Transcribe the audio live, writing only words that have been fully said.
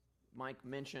Mike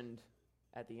mentioned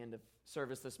at the end of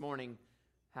service this morning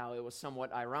how it was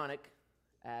somewhat ironic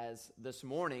as this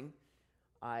morning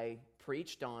I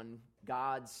preached on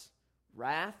God's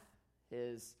wrath,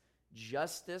 His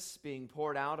justice being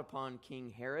poured out upon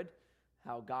King Herod,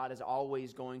 how God is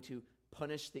always going to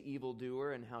punish the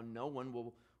evildoer and how no one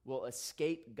will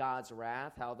escape God's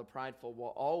wrath, how the prideful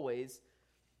will always,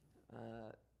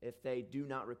 if they do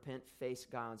not repent, face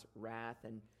God's wrath,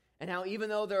 and how even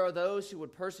though there are those who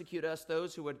would persecute us,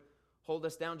 those who would hold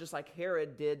us down, just like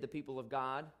Herod did the people of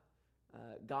God,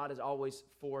 God is always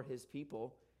for His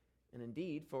people. And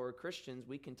indeed, for Christians,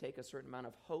 we can take a certain amount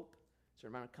of hope, a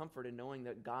certain amount of comfort in knowing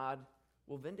that God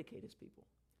will vindicate His people.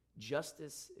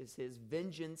 Justice is His,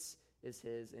 vengeance is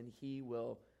His, and He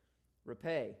will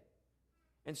repay.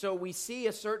 And so we see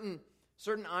a certain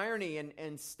irony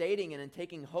in stating and in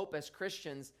taking hope as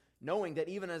Christians, knowing that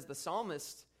even as the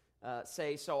psalmists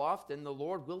say so often, the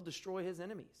Lord will destroy His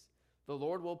enemies. The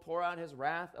Lord will pour out His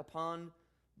wrath upon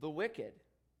the wicked.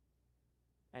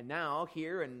 And now,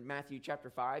 here in Matthew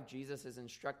chapter 5, Jesus is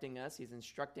instructing us, He's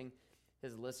instructing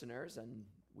His listeners, and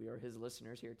we are His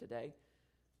listeners here today,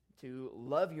 to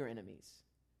love your enemies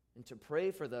and to pray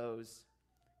for those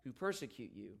who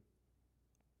persecute you.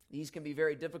 These can be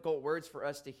very difficult words for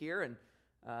us to hear, and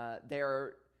they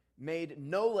are made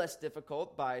no less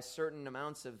difficult by certain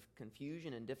amounts of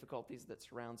confusion and difficulties that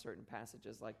surround certain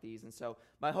passages like these. And so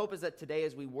my hope is that today,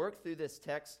 as we work through this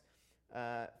text,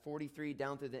 43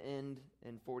 down through the end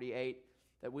and 48,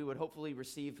 that we would hopefully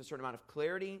receive a certain amount of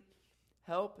clarity,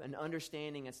 help, and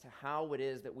understanding as to how it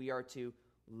is that we are to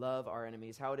love our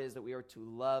enemies, how it is that we are to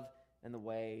love in the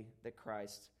way that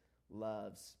Christ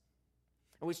loves.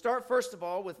 And we start, first of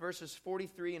all, with verses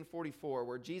 43 and 44,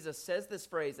 where Jesus says this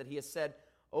phrase that He has said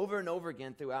over and over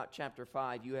again throughout chapter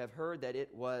 5, "You have heard that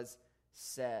it was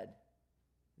said."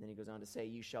 And then He goes on to say,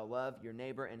 "You shall love your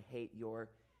neighbor and hate your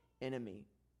enemy."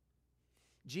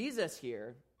 Jesus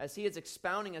here, as He is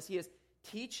expounding, as He is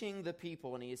teaching the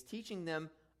people, and He is teaching them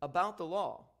about the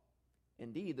law.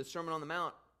 Indeed, the Sermon on the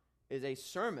Mount is a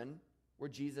sermon where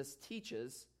Jesus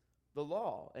teaches the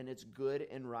law in its good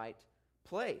and right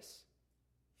place.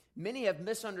 Many have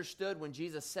misunderstood when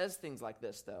Jesus says things like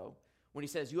this, though. When He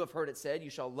says, "You have heard it said, you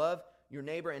shall love your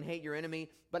neighbor and hate your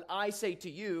enemy, but I say to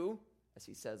you," as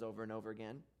He says over and over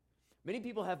again. Many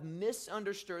people have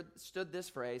misunderstood this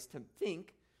phrase to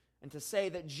think and to say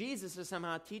that Jesus is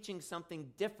somehow teaching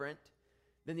something different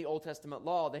than the Old Testament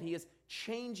law, that He is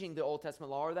changing the Old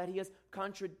Testament law, or that He is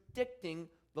contradicting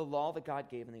the law that God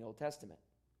gave in the Old Testament.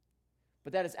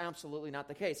 But that is absolutely not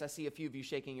the case. I see a few of you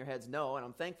shaking your heads no, and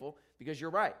I'm thankful because you're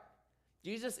right.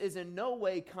 Jesus is in no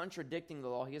way contradicting the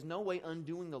law. He is no way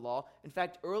undoing the law. In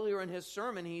fact, earlier in His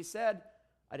sermon, He said,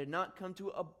 "I did not come to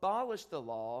abolish the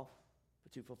law,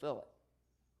 but to fulfill it."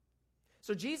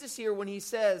 So Jesus here, when He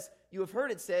says, "You have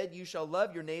heard it said, you shall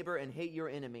love your neighbor and hate your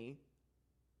enemy,"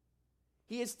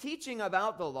 He is teaching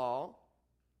about the law.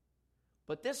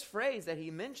 But this phrase that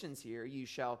He mentions here, "you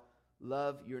shall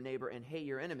love your neighbor and hate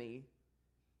your enemy,"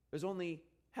 is only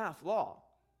half law.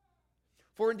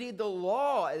 For indeed, the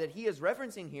law that He is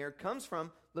referencing here comes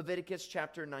from Leviticus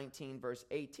chapter 19, verse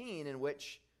 18, in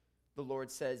which the Lord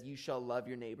says, "You shall love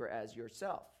your neighbor as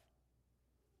yourself."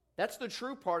 That's the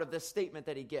true part of this statement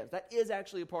that He gives. That is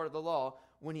actually a part of the law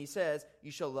when He says,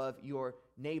 "You shall love your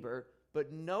neighbor."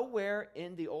 But nowhere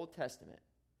in the Old Testament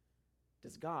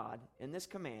does God, in this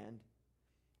command,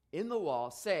 in the law,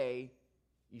 say,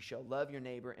 "You shall love your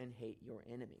neighbor and hate your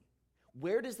enemy."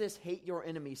 Where does this hate your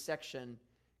enemy section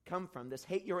come from? This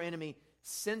hate your enemy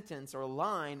sentence or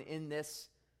line in this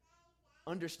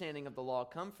understanding of the law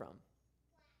come from?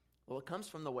 Well, it comes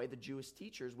from the way the Jewish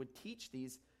teachers would teach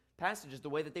these passages, the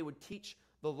way that they would teach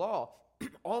the law.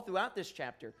 All throughout this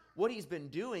chapter, what He's been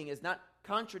doing is not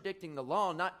contradicting the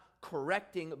law, not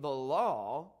correcting the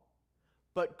law,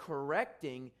 but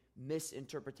correcting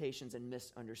misinterpretations and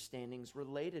misunderstandings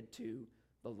related to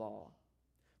the law.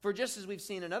 For just as we've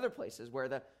seen in other places where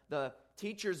the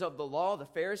teachers of the law, the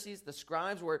Pharisees, the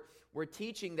scribes, were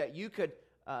teaching that you could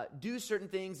do certain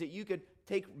things, that you could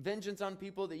take vengeance on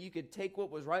people, that you could take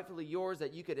what was rightfully yours,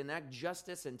 that you could enact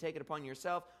justice and take it upon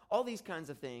yourself, all these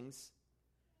kinds of things.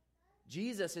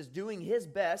 Jesus is doing His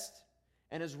best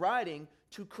and is writing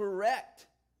to correct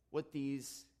what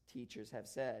these teachers have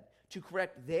said, to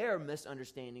correct their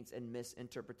misunderstandings and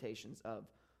misinterpretations of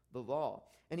the law.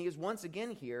 And He is once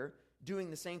again here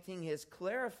doing the same thing. He is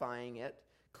clarifying it,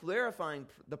 clarifying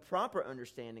the proper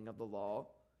understanding of the law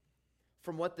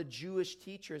from what the Jewish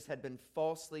teachers had been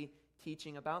falsely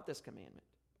teaching about this commandment.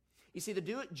 You see,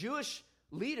 the Jewish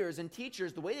leaders and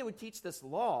teachers, the way they would teach this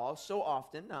law so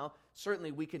often, now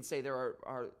certainly we can say there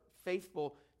are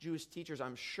faithful Jewish teachers,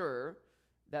 I'm sure,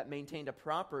 that maintained a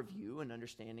proper view and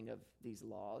understanding of these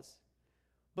laws.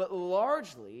 But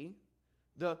largely,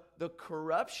 the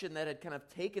corruption that had kind of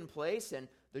taken place in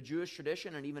the Jewish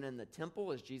tradition and even in the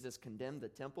temple, as Jesus condemned the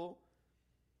temple,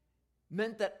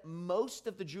 meant that most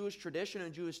of the Jewish tradition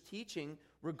and Jewish teaching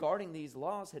regarding these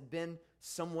laws had been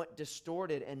somewhat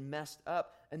distorted and messed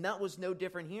up. And that was no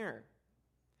different here.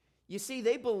 You see,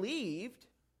 they believed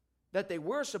that they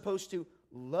were supposed to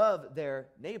love their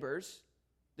neighbors.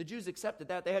 The Jews accepted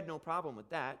that. They had no problem with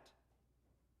that.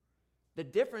 The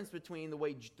difference between the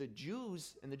way the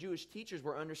Jews and the Jewish teachers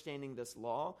were understanding this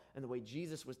law and the way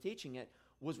Jesus was teaching it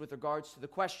was with regards to the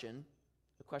question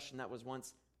that was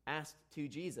once asked to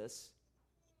Jesus,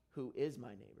 who is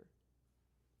my neighbor?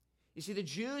 You see, the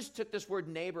Jews took this word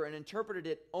neighbor and interpreted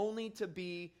it only to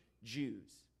be Jews.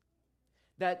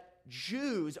 That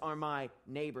Jews are my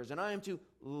neighbors, and I am to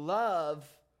love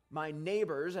my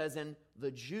neighbors, as in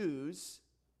the Jews,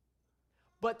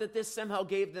 but that this somehow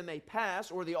gave them a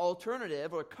pass, or the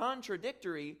alternative or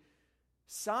contradictory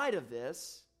side of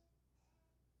this,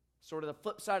 sort of the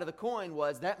flip side of the coin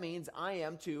was, that means I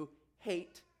am to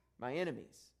hate my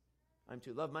enemies. I'm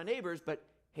to love my neighbors, but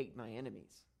hate my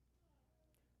enemies.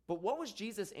 But what was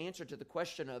Jesus' answer to the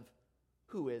question of,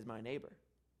 who is my neighbor?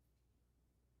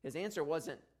 His answer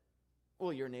wasn't,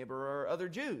 well, your neighbor are other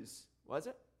Jews, was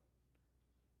it?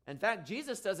 In fact,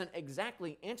 Jesus doesn't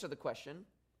exactly answer the question,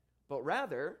 but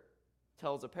rather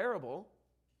tells a parable.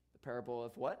 The parable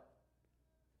of what?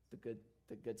 The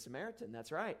Good Samaritan,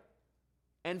 that's right.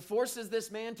 And forces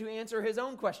this man to answer his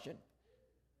own question.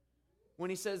 When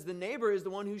he says the neighbor is the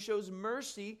one who shows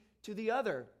mercy to the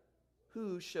other.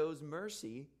 Who shows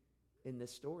mercy in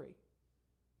this story?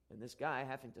 And this guy,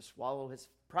 having to swallow his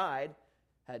pride,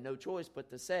 had no choice but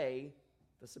to say,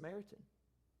 the Samaritan.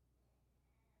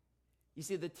 You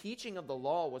see, the teaching of the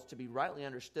law was to be rightly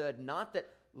understood, not that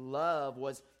love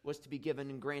was to be given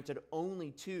and granted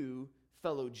only to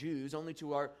fellow Jews, only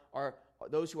to our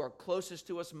those who are closest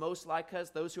to us, most like us,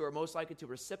 those who are most likely to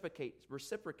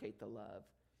reciprocate the love,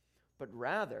 but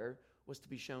rather was to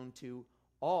be shown to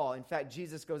all. In fact,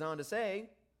 Jesus goes on to say,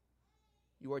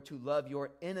 you are to love your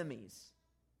enemies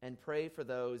and pray for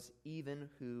those even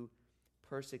who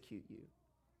persecute you.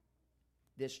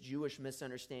 This Jewish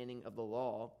misunderstanding of the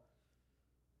law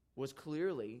was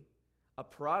clearly a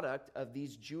product of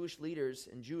these Jewish leaders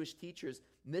and Jewish teachers'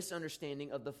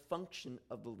 misunderstanding of the function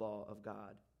of the law of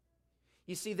God.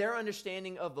 You see, their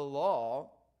understanding of the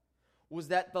law was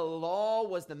that the law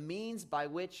was the means by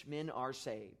which men are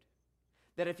saved.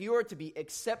 That if you are to be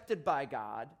accepted by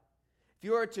God, if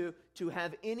you are to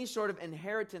have any sort of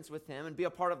inheritance with Him and be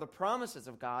a part of the promises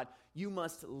of God, you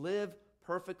must live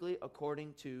perfectly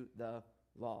according to the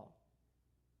law.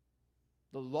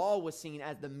 The law was seen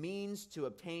as the means to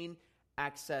obtain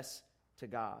access to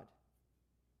God.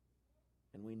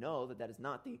 And we know that that is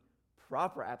not the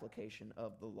proper application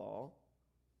of the law.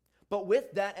 But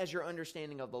with that as your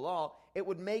understanding of the law, it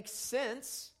would make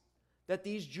sense that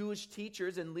these Jewish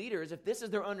teachers and leaders, if this is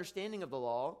their understanding of the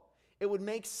law, it would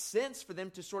make sense for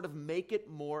them to sort of make it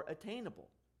more attainable.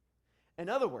 In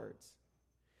other words,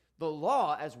 the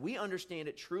law, as we understand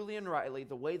it truly and rightly,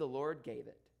 the way the Lord gave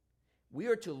it, we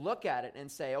are to look at it and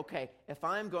say, okay, if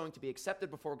I'm going to be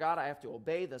accepted before God, I have to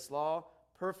obey this law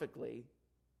perfectly.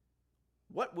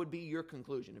 What would be your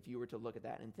conclusion if you were to look at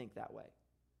that and think that way?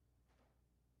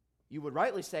 You would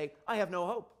rightly say, I have no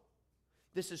hope.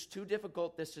 This is too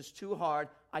difficult. This is too hard.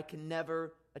 I can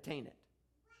never attain it.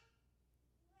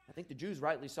 I think the Jews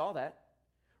rightly saw that,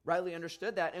 rightly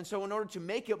understood that. And so in order to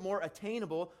make it more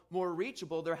attainable, more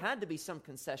reachable, there had to be some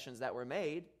concessions that were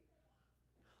made.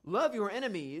 Love your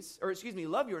enemies,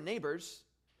 love your neighbors,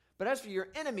 but as for your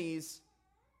enemies,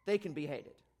 they can be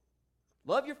hated.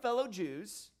 Love your fellow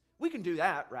Jews. We can do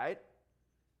that, right?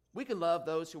 We can love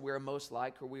those who we're most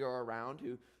like, who we are around,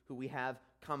 who we have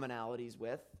commonalities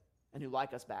with, and who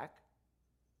like us back.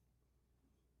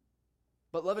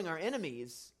 But loving our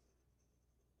enemies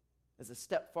is a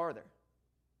step farther.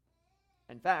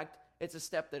 In fact, it's a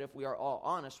step that if we are all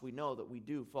honest, we know that we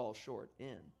do fall short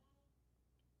in.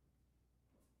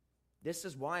 This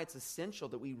is why it's essential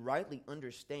that we rightly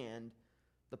understand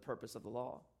the purpose of the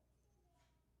law.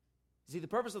 See, the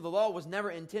purpose of the law was never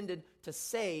intended to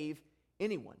save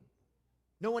anyone.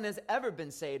 No one has ever been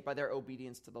saved by their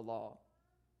obedience to the law.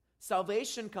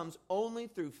 Salvation comes only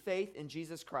through faith in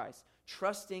Jesus Christ,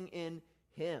 trusting in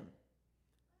Him.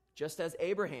 Just as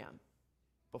Abraham,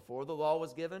 before the law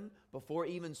was given, before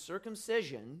even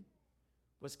circumcision,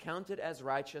 was counted as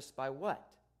righteous by what?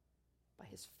 By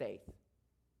his faith.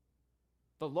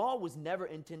 The law was never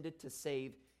intended to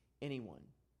save anyone.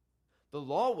 The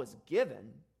law was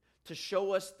given to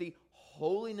show us the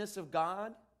holiness of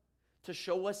God, to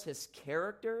show us his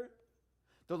character.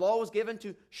 The law was given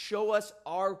to show us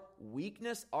our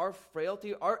weakness, our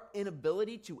frailty, our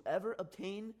inability to ever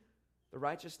obtain the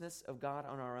righteousness of God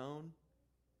on our own.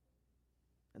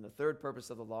 And the third purpose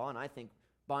of the law, and I think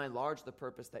by and large the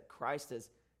purpose that Christ is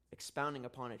expounding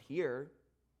upon it here,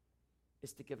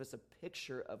 is to give us a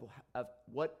picture of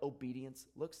what obedience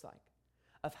looks like,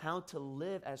 of how to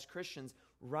live as Christians,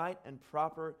 right and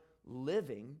proper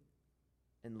living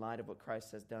in light of what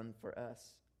Christ has done for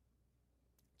us.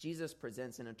 Jesus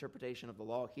presents an interpretation of the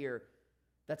law here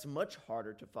that's much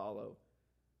harder to follow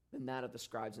than that of the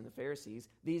scribes and the Pharisees.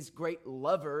 These great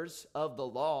lovers of the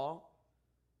law,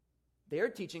 their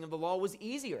teaching of the law was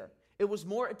easier. It was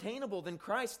more attainable than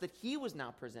Christ that he was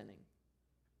now presenting.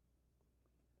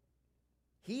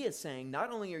 He is saying,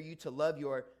 not only are you to love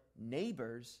your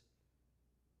neighbors,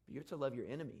 but you're to love your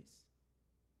enemies.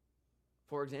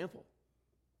 For example,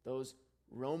 those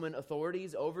Roman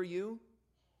authorities over you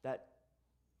that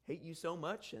hate you so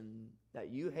much and that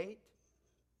you hate,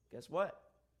 guess what?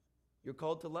 You're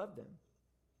called to love them.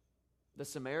 The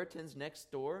Samaritans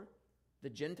next door, the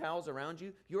Gentiles around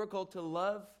you, you are called to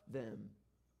love them.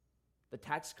 The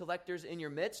tax collectors in your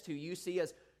midst who you see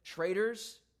as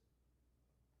traitors,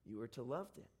 you are to love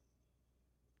them.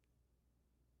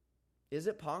 Is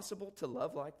it possible to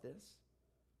love like this?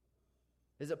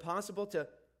 Is it possible to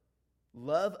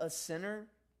love a sinner?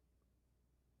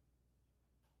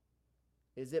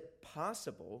 Is it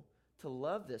possible to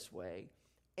love this way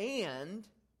and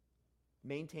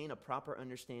maintain a proper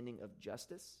understanding of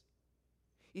justice?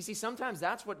 You see, sometimes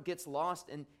that's what gets lost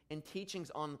in teachings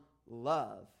on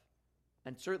love,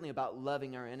 and certainly about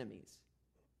loving our enemies.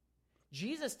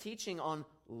 Jesus' teaching on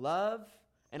love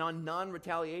and on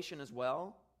non-retaliation as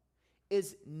well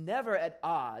is never at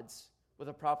odds with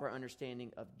a proper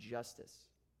understanding of justice.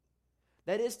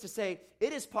 That is to say,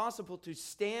 it is possible to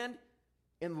stand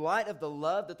in light of the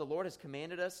love that the Lord has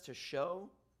commanded us to show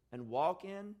and walk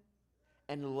in,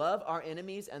 and love our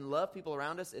enemies and love people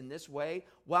around us in this way,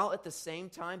 while at the same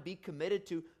time be committed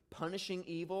to punishing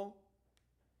evil,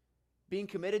 being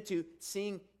committed to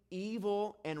seeing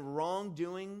evil and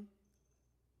wrongdoing,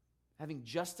 having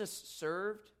justice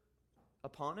served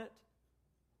upon it.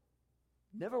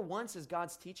 Never once is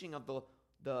God's teaching of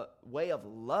the way of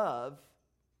love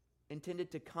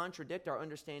intended to contradict our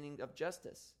understanding of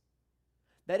justice.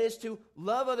 That is, to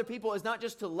love other people is not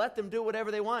just to let them do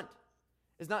whatever they want.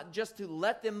 It's not just to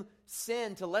let them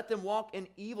sin, to let them walk in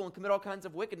evil and commit all kinds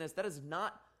of wickedness. That is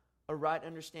not a right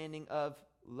understanding of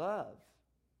love.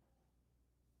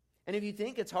 And if you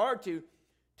think it's hard to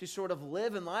sort of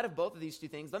live in light of both of these two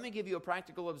things, let me give you a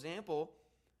practical example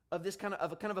of this kind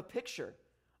of a picture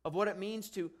of what it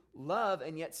means to love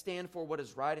and yet stand for what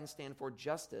is right and stand for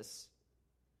justice.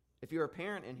 If you're a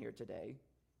parent in here today,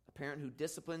 a parent who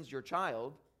disciplines your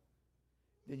child,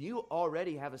 then you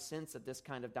already have a sense of this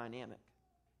kind of dynamic.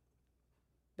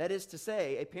 That is to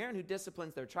say, a parent who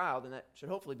disciplines their child, and that should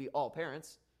hopefully be all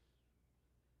parents,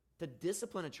 to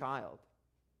discipline a child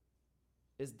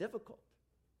is difficult.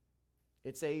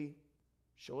 It's a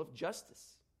show of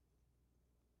justice.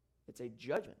 It's a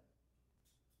judgment.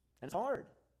 And it's hard.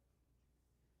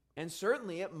 And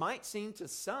certainly it might seem to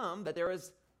some that there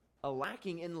is a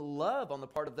lacking in love on the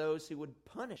part of those who would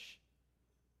punish.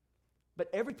 But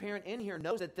every parent in here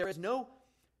knows that there is no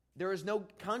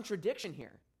contradiction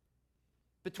here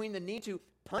between the need to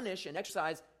punish and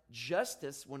exercise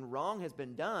justice when wrong has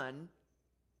been done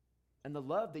and the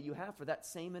love that you have for that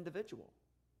same individual.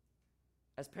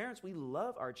 As parents, we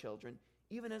love our children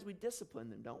even as we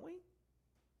discipline them, don't we?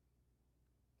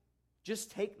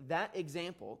 Just take that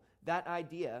example, that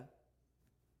idea,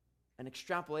 and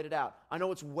extrapolate it out. I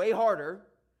know it's way harder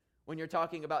when you're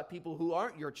talking about people who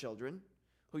aren't your children,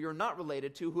 who you're not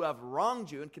related to, who have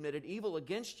wronged you and committed evil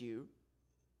against you.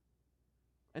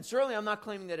 And certainly I'm not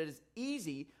claiming that it is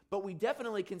easy, but we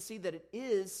definitely can see that it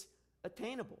is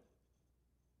attainable.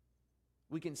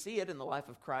 We can see it in the life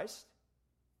of Christ,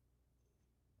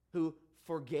 who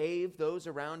forgave those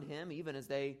around him even as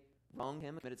they wronged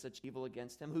him, committed such evil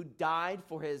against him, who died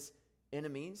for his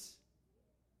enemies.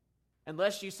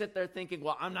 Unless you sit there thinking,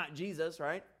 well, I'm not Jesus,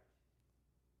 right?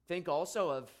 Think also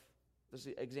of this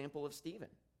example of Stephen.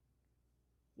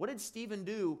 What did Stephen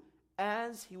do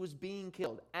as he was being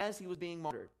killed, as he was being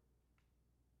martyred?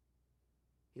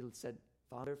 He said,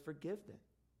 Father, forgive them.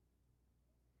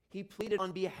 He pleaded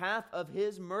on behalf of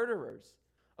his murderers,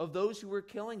 of those who were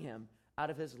killing him, out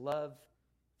of his love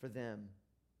for them.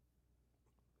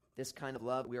 This kind of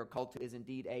love we are called to is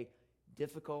indeed a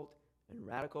difficult and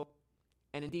radical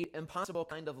and indeed impossible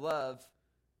kind of love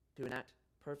to enact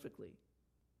perfectly.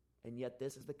 And yet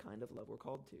this is the kind of love we're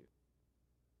called to.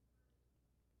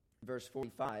 Verse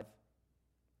 45,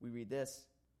 we read this,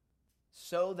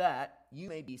 so that you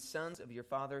may be sons of your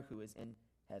Father who is in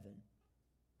heaven.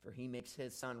 For he makes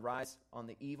his sun rise on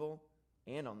the evil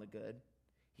and on the good.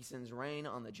 He sends rain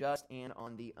on the just and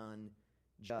on the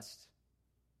unjust.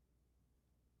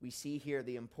 We see here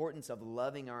the importance of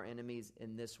loving our enemies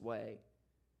in this way,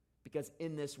 because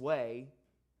in this way,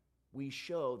 we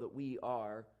show that we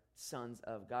are sons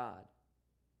of God.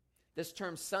 This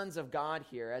term sons of God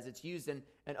here, as it's used in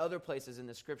other places in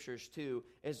the scriptures too,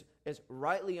 is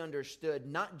rightly understood,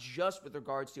 not just with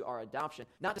regards to our adoption.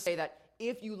 Not to say that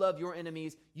if you love your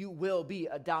enemies, you will be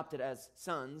adopted as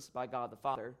sons by God the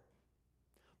Father,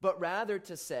 but rather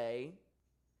to say,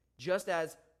 just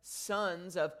as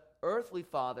sons of earthly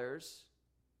fathers,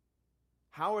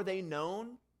 how are they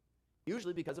known?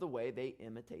 Usually because of the way they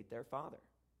imitate their father.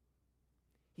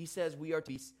 He says we are to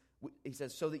be, he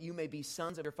says, so that you may be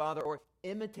sons of your Father, or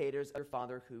imitators of your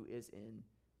Father who is in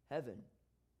heaven.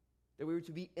 That we were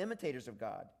to be imitators of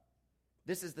God.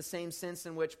 This is the same sense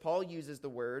in which Paul uses the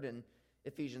word in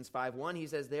Ephesians 5:1. He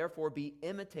says, therefore be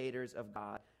imitators of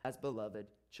God as beloved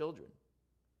children.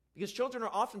 Because children are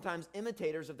oftentimes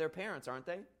imitators of their parents, aren't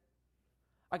they?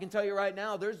 I can tell you right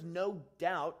now, there's no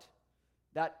doubt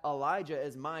that Elijah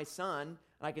is my son, and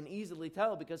I can easily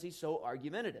tell because he's so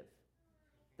argumentative.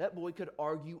 That boy could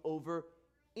argue over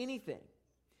anything.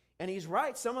 And he's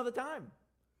right some of the time.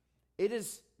 It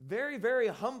is very, very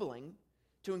humbling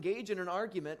to engage in an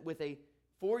argument with a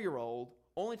 4-year-old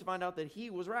only to find out that he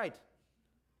was right.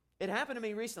 It happened to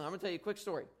me recently. I'm going to tell you a quick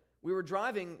story. We were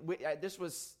driving, this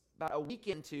was about a week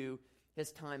into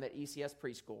his time at ECS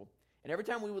preschool. And every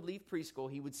time we would leave preschool,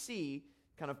 he would see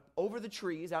kind of over the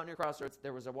trees out near Crossroads,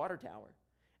 there was a water tower.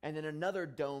 And then another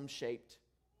dome-shaped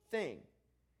thing.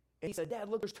 And he said, Dad,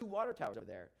 look, there's 2 water towers over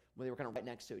there. Well, they were kind of right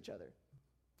next to each other.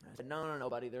 I said, no,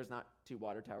 buddy, there's not 2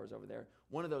 water towers over there.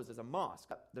 One of those is a mosque.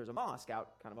 There's a mosque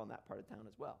out kind of on that part of town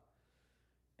as well.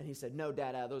 And he said, no,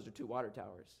 Dad, those are 2 water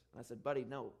towers. And I said, buddy,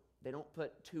 no, they don't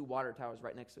put 2 water towers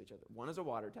right next to each other. One is a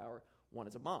water tower, one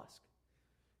is a mosque.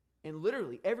 And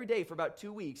literally every day for about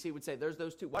 2 weeks, he would say, there's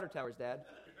those 2 water towers, Dad.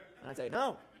 And I'd say,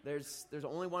 no, there's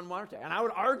only one water tower. And I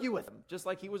would argue with him, just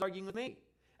like he was arguing with me.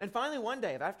 And finally, one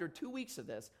day, after 2 weeks of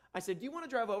this, I said, do you want to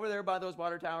drive over there by those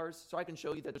water towers so I can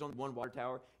show you that there's only one water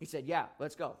tower? He said, yeah,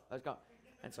 let's go.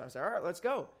 And so I said, all right, let's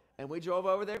go. And we drove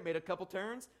over there, made a couple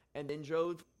turns, and then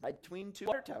drove right between 2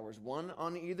 water towers, one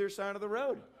on either side of the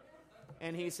road.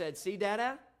 And he said, see,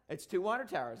 Dada, it's 2 water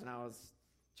towers. And I was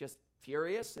just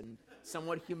furious and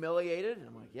somewhat humiliated. And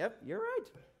I'm like, yep, you're right.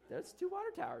 There's 2 water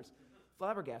towers.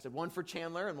 Flabbergasted. One for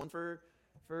Chandler and one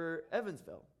for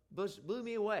Evansville. Blew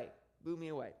me away.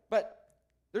 But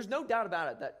there's no doubt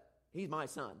about it that he's my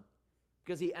son,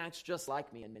 because he acts just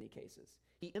like me in many cases.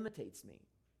 He imitates me.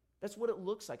 That's what it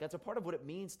looks like. That's a part of what it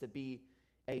means to be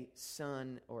a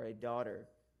son or a daughter,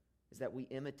 is that we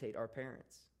imitate our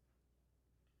parents.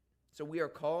 So we are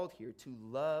called here to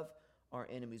love our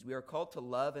enemies. We are called to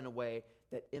love in a way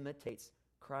that imitates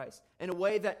Christ, in a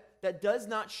way that does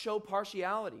not show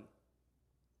partiality,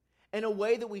 in a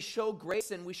way that we show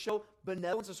grace and we show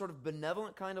benevolence, a sort of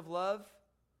benevolent kind of love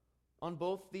on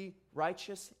both the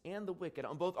righteous and the wicked,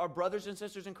 on both our brothers and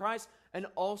sisters in Christ and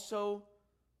also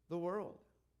the world.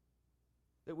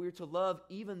 That we are to love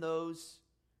even those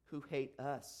who hate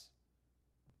us.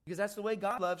 Because that's the way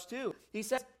God loves too. He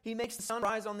says he makes the sun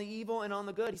rise on the evil and on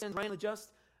the good. He sends rain on the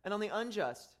just and on the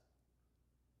unjust.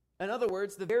 In other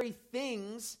words, the very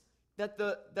things that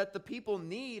the people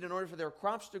need in order for their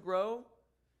crops to grow,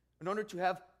 in order to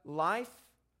have life,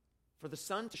 for the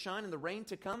sun to shine and the rain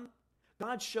to come,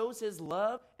 God shows his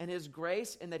love and his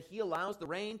grace in that he allows the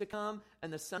rain to come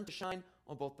and the sun to shine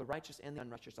on both the righteous and the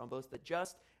unrighteous, on both the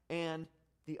just and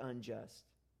the unjust.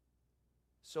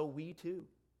 So we too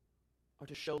are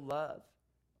to show love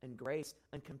and grace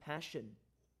and compassion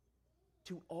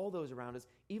to all those around us,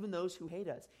 even those who hate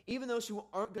us, even those who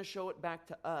aren't going to show it back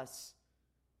to us.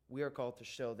 We are called to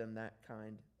show them that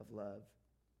kind of love.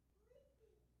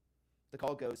 The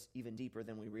call goes even deeper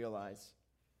than we realize.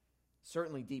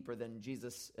 Certainly deeper than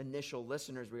Jesus' initial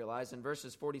listeners realized. In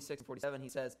verses 46 and 47, he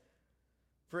says,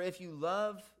 for if you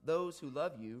love those who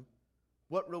love you,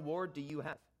 what reward do you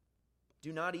have?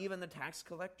 Do not even the tax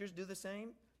collectors do the same?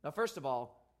 Now, first of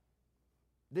all,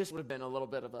 this would have been a little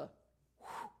bit of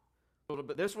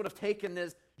this would have taken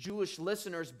his Jewish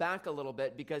listeners back a little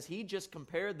bit, because he just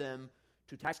compared them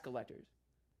to tax collectors.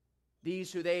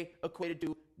 These who they equated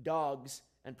to dogs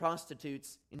and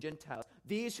prostitutes and Gentiles.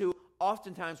 These who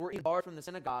oftentimes were barred from the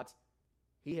synagogues.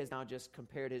 He has now just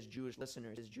compared his Jewish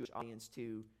listeners, his Jewish audience,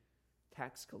 to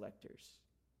tax collectors.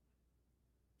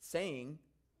 saying,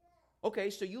 okay,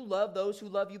 so you love those who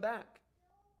love you back.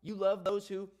 You love those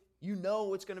who you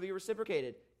know it's going to be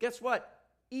reciprocated. Guess what?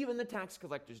 Even the tax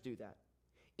collectors do that.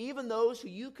 Even those who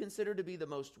you consider to be the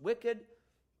most wicked,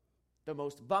 the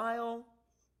most vile,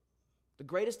 the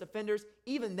greatest offenders,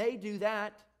 even they do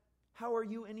that. How are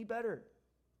you any better?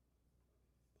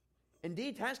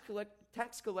 Indeed,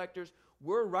 tax collectors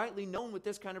were rightly known with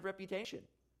this kind of reputation.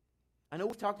 I know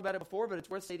we've talked about it before, but it's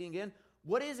worth stating again.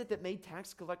 What is it that made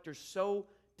tax collectors so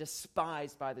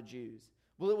despised by the Jews?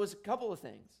 Well, it was a couple of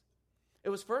things. It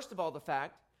was, first of all, the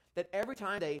fact that every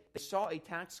time they saw a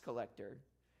tax collector,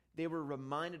 they were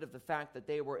reminded of the fact that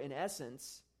they were, in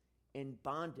essence, in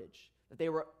bondage, that they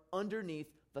were underneath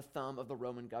the thumb of the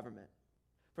Roman government.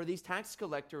 For these tax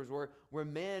collectors were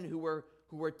men who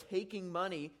were taking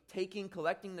money,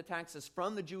 collecting the taxes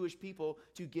from the Jewish people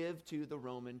to give to the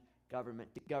Roman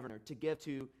governor, to give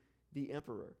to the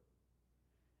emperor.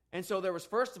 And so there was,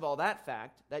 first of all, that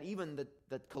fact, that even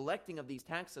the collecting of these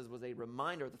taxes was a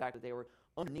reminder of the fact that they were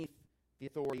underneath the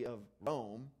authority of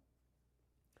Rome.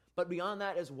 But beyond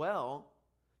that as well,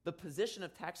 the position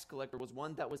of tax collector was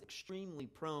one that was extremely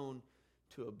prone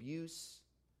to abuse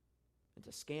and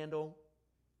to scandal.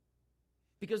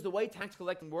 Because the way tax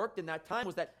collecting worked in that time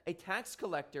was that a tax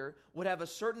collector would have a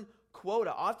certain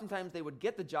quota. Oftentimes they would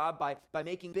get the job by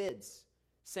making bids,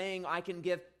 saying, I can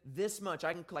give this much,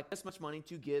 I can collect this much money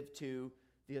to give to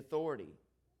the authority.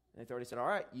 And the authority said, all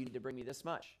right, you need to bring me this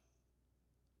much.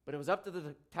 But it was up to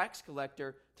the tax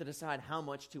collector to decide how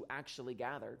much to actually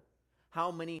gather,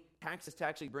 how many taxes to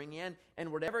actually bring in,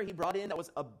 and whatever he brought in that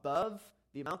was above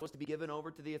the amount that was to be given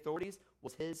over to the authorities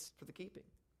was his for the keeping.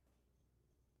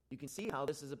 You can see how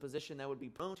this is a position that would be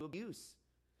prone to abuse,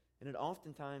 and it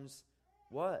oftentimes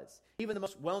was. Even the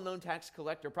most well-known tax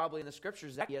collector, probably in the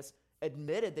scriptures, Zacchaeus,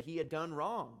 admitted that he had done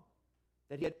wrong,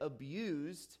 that he had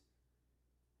abused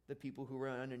the people who were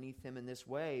underneath him in this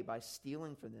way by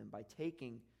stealing from them, by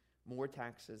taking more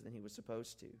taxes than he was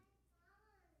supposed to.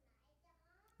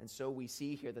 And so we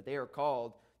see here that they are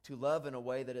called to love in a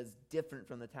way that is different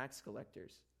from the tax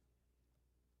collectors.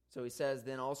 So he says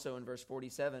then also in verse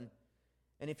 47,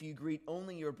 and if you greet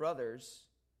only your brothers,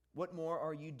 what more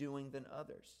are you doing than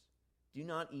others? Do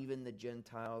not even the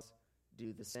Gentiles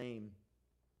do the same?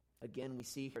 Again, we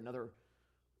see here another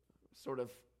sort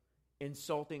of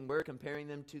insulting word comparing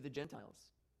them to the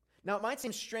Gentiles. Now, it might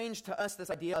seem strange to us,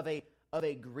 this idea of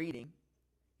a greeting.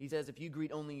 He says, if you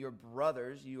greet only your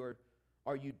brothers,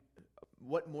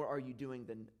 what more are you doing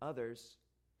than others?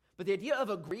 But the idea of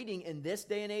a greeting in this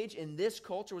day and age, in this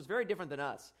culture, was very different than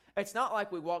us. It's not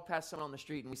like we walk past someone on the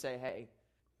street and we say, hey,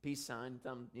 peace sign,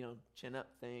 thumb, chin up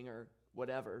thing or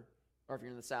whatever. Or if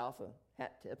you're in the South, a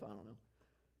hat tip, I don't know.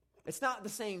 It's not the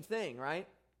same thing, right?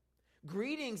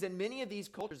 Greetings in many of these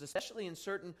cultures, especially in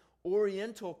certain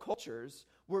Oriental cultures,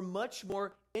 were much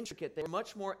more intricate. They were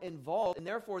much more involved, and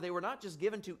therefore they were not just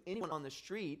given to anyone on the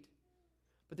street,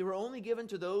 but they were only given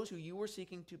to those who you were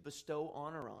seeking to bestow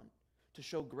honor on, to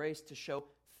show grace, to show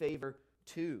favor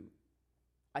to.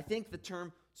 I think the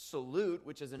term salute,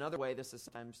 which is another way this is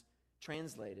sometimes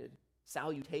translated,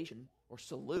 salutation or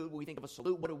salute, when we think of a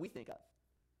salute, what do we think of?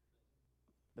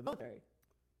 The military.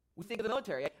 We think of the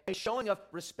military, a showing of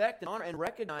respect and honor and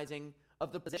recognizing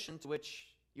of the position to which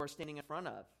you are standing in front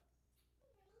of.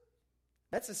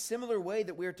 That's a similar way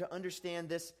that we are to understand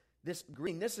this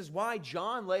greeting. This is why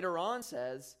John later on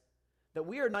says that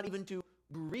we are not even to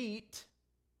greet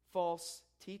false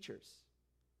teachers.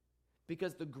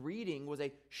 Because the greeting was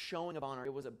a showing of honor.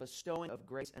 It was a bestowing of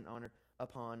grace and honor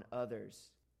upon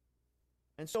others.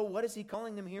 And so what is he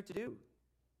calling them here to do?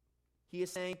 He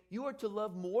is saying, you are to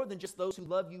love more than just those who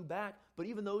love you back, but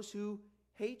even those who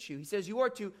hate you. He says you are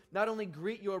to not only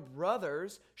greet your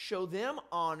brothers, show them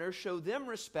honor, show them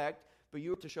respect, but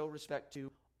you are to show respect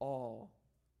to all,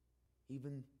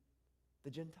 even the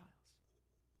Gentiles,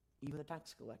 even the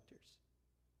tax collectors.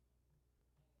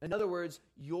 In other words,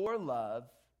 your love,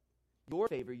 your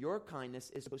favor, your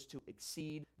kindness is supposed to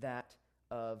exceed that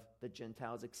of the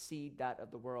Gentiles, exceed that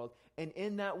of the world. And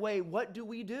in that way, what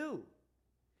do?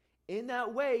 In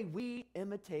that way, we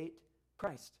imitate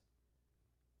Christ.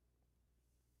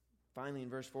 Finally, in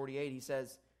verse 48, he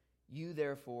says, you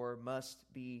therefore must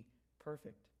be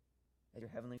perfect, as your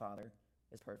heavenly Father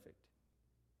is perfect.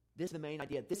 This is the main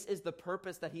idea. This is the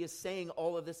purpose that he is saying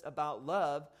all of this about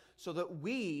love, so that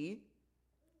we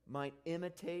might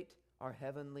imitate our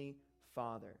heavenly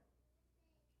Father.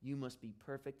 You must be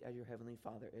perfect as your heavenly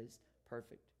Father is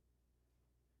perfect.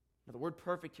 Now, the word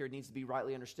perfect here needs to be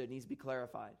rightly understood, needs to be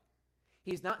clarified.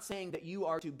 He's not saying that you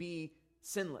are to be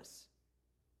sinless.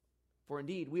 For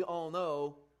indeed, we all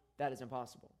know that is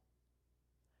impossible.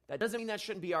 That doesn't mean that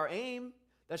shouldn't be our aim.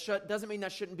 Doesn't mean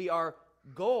that shouldn't be our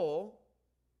goal.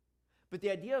 But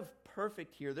the idea of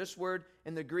perfect here, this word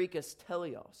in the Greek is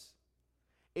teleos,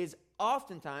 is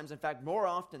oftentimes, in fact, more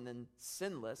often than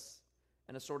sinless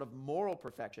and a sort of moral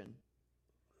perfection.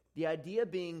 The idea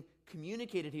being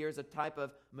communicated here is a type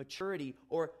of maturity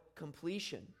or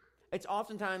completion. It's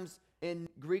oftentimes in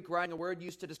Greek writing a word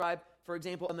used to describe, for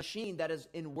example, a machine that is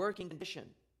in working condition,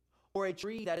 or a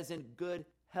tree that is in good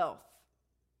health,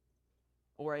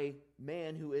 or a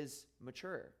man who is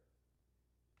mature.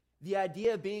 The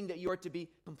idea being that you are to be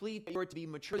complete, that you are to be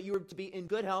mature, that you are to be in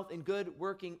good health, in good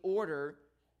working order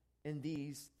in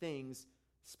these things,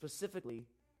 specifically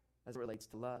as it relates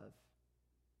to love.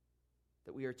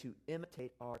 That we are to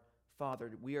imitate our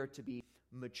Father. We are to be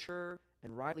mature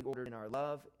and rightly ordered in our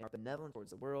love, in our benevolence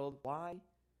towards the world. Why?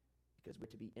 Because we're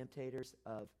to be imitators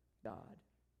of God.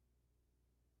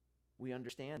 We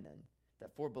understand then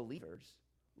that for believers,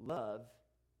 love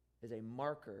is a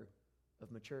marker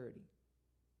of maturity.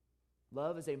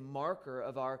 Love is a marker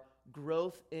of our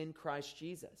growth in Christ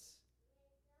Jesus.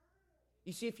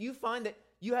 You see, if you find that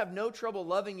you have no trouble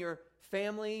loving your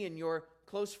family and your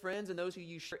close friends and those who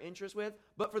you share interests with,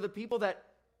 but for the people that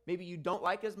maybe you don't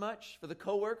like as much, for the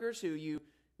coworkers who you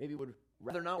maybe would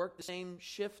rather not work the same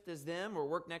shift as them or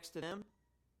work next to them,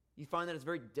 you find that it's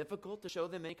very difficult to show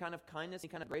them any kind of kindness, any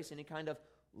kind of grace, any kind of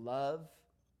love,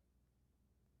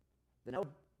 then I would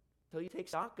tell you to take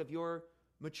stock of your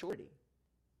maturity,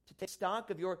 to take stock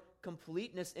of your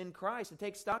completeness in Christ, and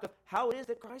take stock of how it is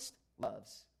that Christ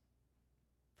loves.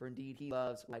 For indeed, he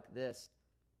loves like this,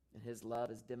 and his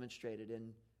love is demonstrated in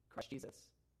Christ Jesus,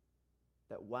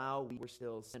 that while we were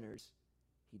still sinners,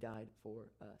 he died for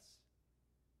us.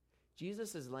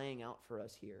 Jesus is laying out for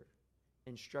us here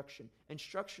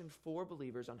instruction for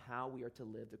believers on how we are to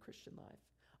live the Christian life,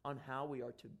 on how we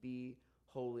are to be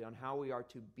holy, on how we are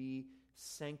to be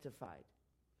sanctified.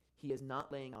 He is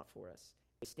not laying out for us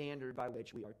a standard by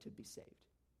which we are to be saved.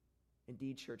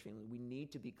 Indeed, church family, we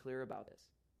need to be clear about this.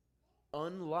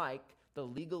 Unlike the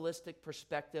legalistic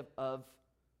perspective of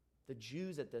the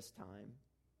Jews at this time,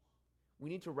 we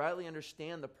need to rightly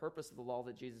understand the purpose of the law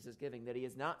that Jesus is giving, that he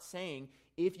is not saying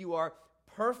if you are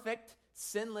perfect,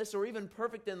 sinless, or even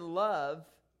perfect in love,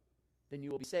 then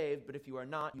you will be saved, but if you are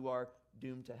not, you are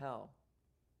doomed to hell.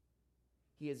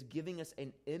 He is giving us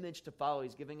an image to follow.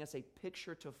 He's giving us a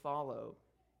picture to follow.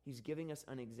 He's giving us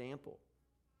an example.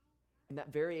 And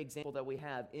that very example that we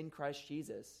have in Christ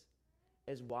Jesus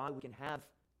is why we can have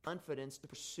confidence to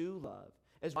pursue love,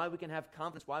 is why we can have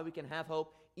confidence, why we can have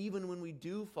hope, even when we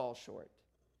do fall short.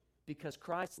 Because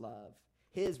Christ's love,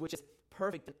 his, which is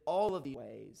perfect in all of these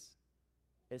ways,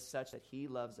 is such that he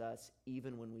loves us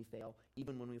even when we fail,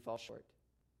 even when we fall short,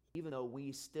 even though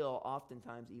we still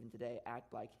oftentimes, even today,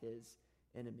 act like his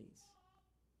enemies.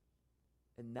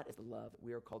 And that is the love that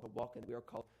we are called to walk in, we are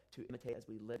called to imitate as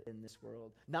we live in this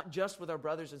world. Not just with our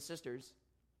brothers and sisters.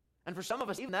 And for some of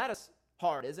us, even that is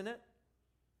hard, isn't it?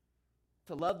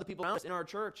 To love the people around us in our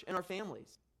church, in our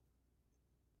families.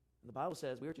 And the Bible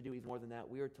says we are to do even more than that.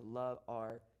 We are to love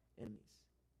our enemies.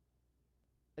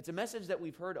 It's a message that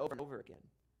we've heard over and over again.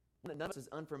 One that none of us is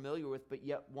unfamiliar with, but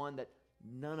yet one that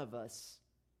none of us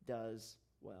does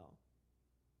well.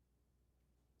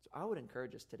 So I would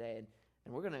encourage us today,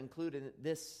 and we're going to include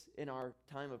this in our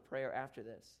time of prayer after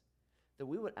this, that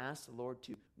we would ask the Lord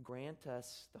to grant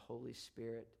us the Holy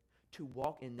Spirit to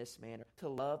walk in this manner, to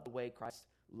love the way Christ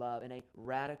loved in a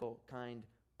radical kind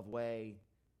of way,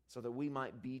 so that we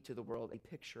might be to the world a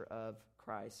picture of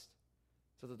Christ,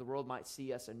 so that the world might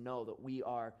see us and know that we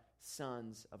are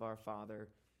sons of our Father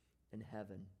in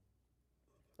heaven.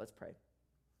 Let's pray.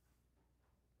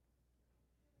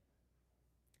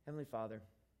 Heavenly Father,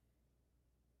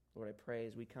 Lord, I pray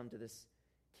as we come to this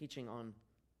teaching on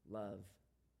love,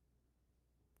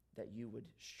 that you would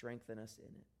strengthen us in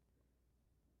it.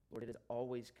 Lord, it is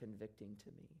always convicting to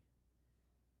me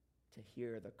to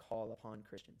hear the call upon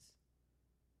Christians,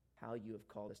 how you have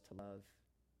called us to love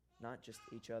not just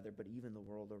each other, but even the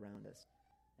world around us,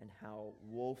 and how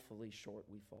woefully short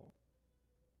we fall.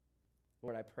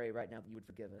 Lord, I pray right now that you would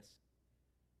forgive us,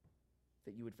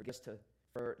 that you would forgive us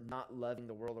for not loving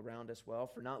the world around us well,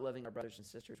 for not loving our brothers and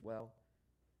sisters well,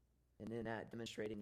 and in that demonstrating